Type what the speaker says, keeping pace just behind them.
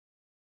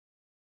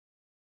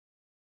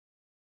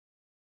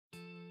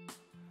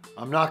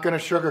I'm not going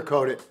to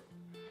sugarcoat it.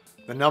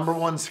 The number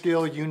one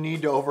skill you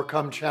need to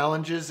overcome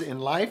challenges in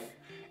life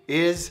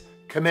is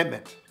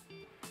commitment.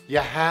 You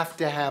have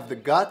to have the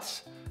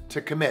guts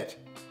to commit.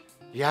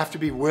 You have to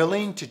be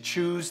willing to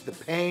choose the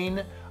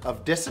pain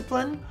of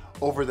discipline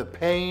over the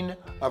pain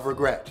of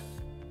regret.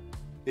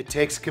 It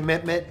takes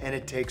commitment and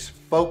it takes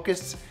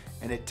focus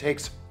and it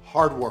takes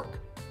hard work.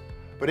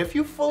 But if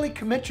you fully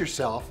commit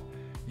yourself,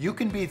 you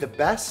can be the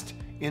best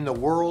in the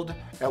world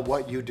at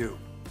what you do.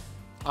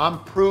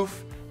 I'm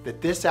proof that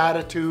this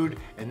attitude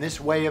and this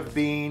way of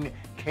being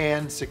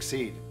can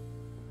succeed.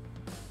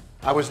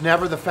 I was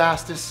never the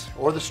fastest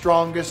or the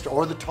strongest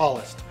or the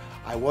tallest.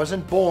 I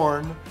wasn't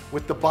born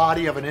with the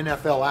body of an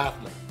NFL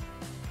athlete.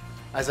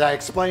 As I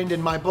explained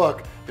in my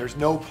book, There's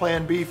No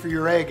Plan B for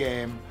Your A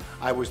Game,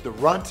 I was the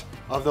runt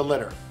of the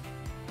litter.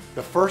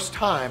 The first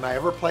time I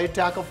ever played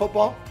tackle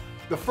football,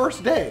 the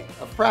first day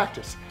of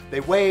practice, they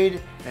weighed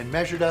and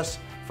measured us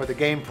for the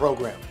game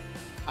program.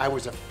 I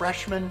was a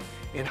freshman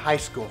in high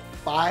school,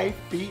 5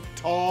 feet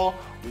tall,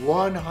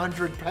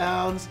 100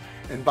 pounds,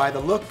 and by the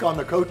look on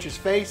the coach's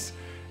face,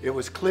 it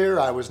was clear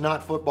I was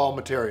not football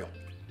material.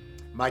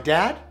 My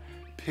dad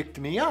picked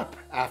me up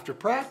after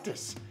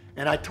practice,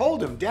 and I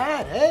told him,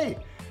 Dad, hey,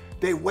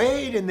 they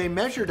weighed and they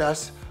measured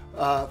us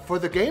for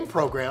the game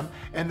program,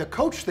 and the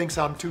coach thinks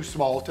I'm too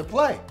small to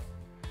play.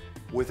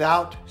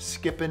 Without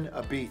skipping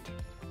a beat,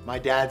 my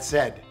dad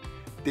said,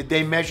 did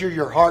they measure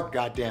your heart,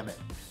 goddammit?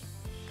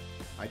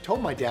 I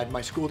told my dad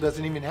my school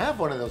doesn't even have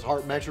one of those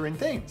heart measuring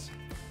things.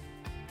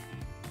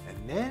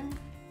 And then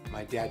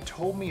my dad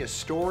told me a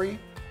story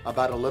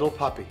about a little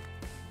puppy.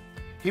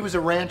 He was a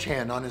ranch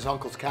hand on his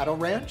uncle's cattle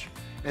ranch,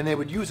 and they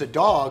would use a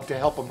dog to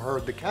help him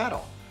herd the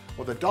cattle.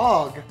 Well, the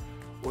dog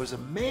was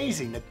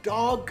amazing. The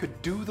dog could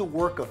do the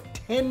work of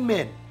 10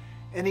 men,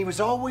 and he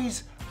was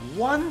always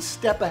one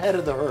step ahead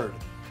of the herd.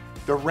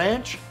 The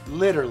ranch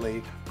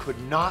literally could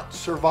not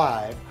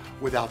survive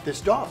without this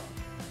dog.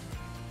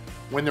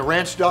 When the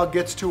ranch dog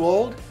gets too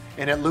old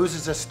and it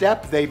loses a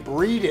step, they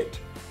breed it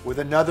with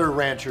another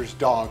rancher's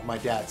dog, my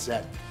dad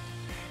said.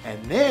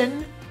 And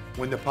then,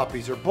 when the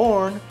puppies are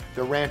born,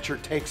 the rancher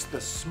takes the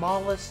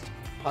smallest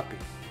puppy,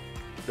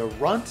 the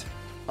runt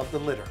of the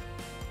litter,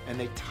 and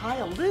they tie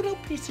a little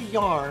piece of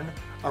yarn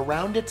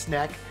around its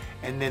neck,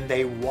 and then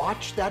they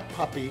watch that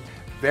puppy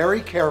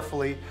very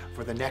carefully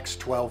for the next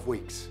 12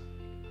 weeks.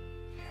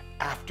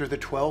 After the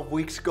 12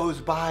 weeks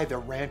goes by, the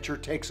rancher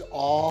takes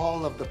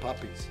all of the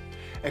puppies,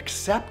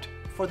 except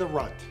for the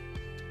runt,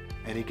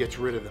 and he gets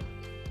rid of them.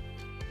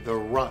 The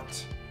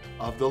runt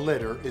of the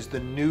litter is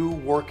the new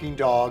working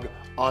dog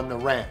on the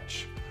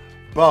ranch.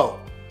 Bo,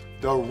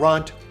 the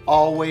runt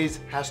always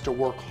has to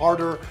work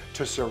harder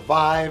to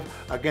survive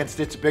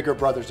against its bigger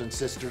brothers and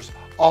sisters,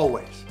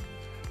 always.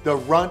 The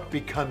runt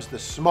becomes the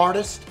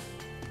smartest,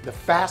 the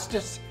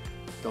fastest,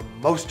 the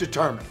most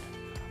determined.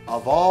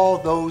 Of all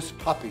those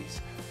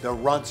puppies, the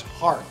runt's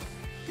heart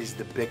is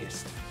the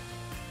biggest.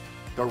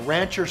 The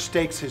rancher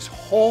stakes his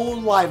whole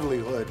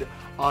livelihood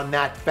on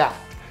that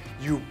fact.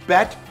 You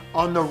bet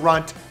on the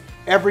runt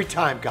every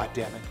time,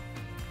 goddammit.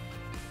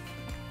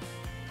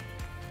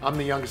 I'm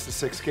the youngest of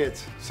 6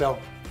 kids, so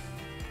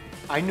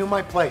I knew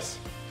my place.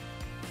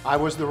 I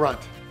was the runt.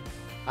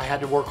 I had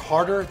to work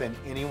harder than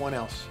anyone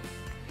else.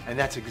 And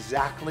that's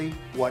exactly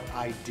what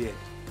I did.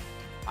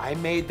 I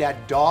made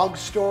that dog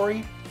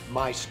story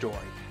my story,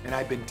 and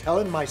I've been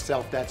telling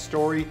myself that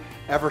story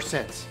ever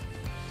since.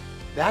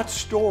 That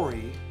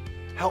story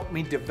helped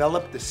me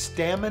develop the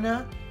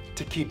stamina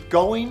to keep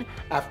going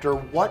after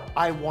what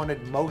I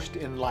wanted most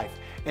in life,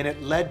 and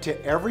it led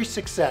to every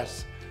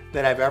success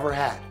that I've ever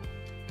had.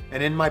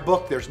 And in my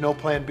book, There's No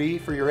Plan B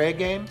for Your A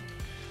Game,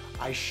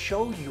 I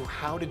show you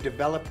how to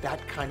develop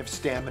that kind of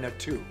stamina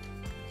too.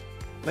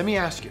 Let me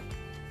ask you,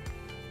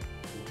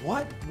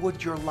 what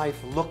would your life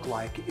look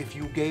like if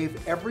you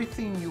gave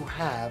everything you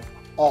have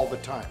all the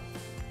time?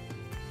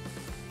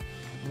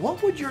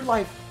 What would your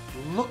life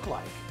look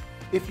like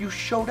if you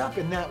showed up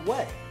in that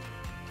way?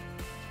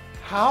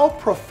 How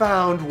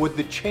profound would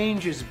the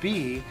changes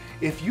be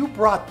if you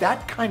brought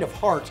that kind of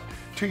heart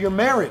to your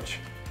marriage,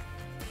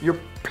 your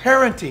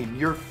parenting,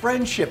 your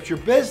friendships, your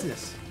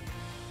business?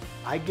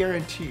 I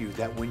guarantee you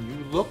that when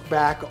you look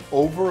back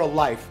over a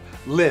life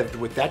lived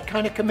with that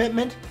kind of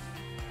commitment,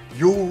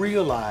 you'll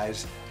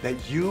realize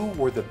that you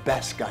were the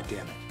best,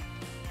 goddammit.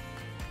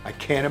 I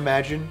can't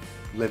imagine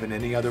living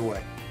any other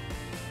way.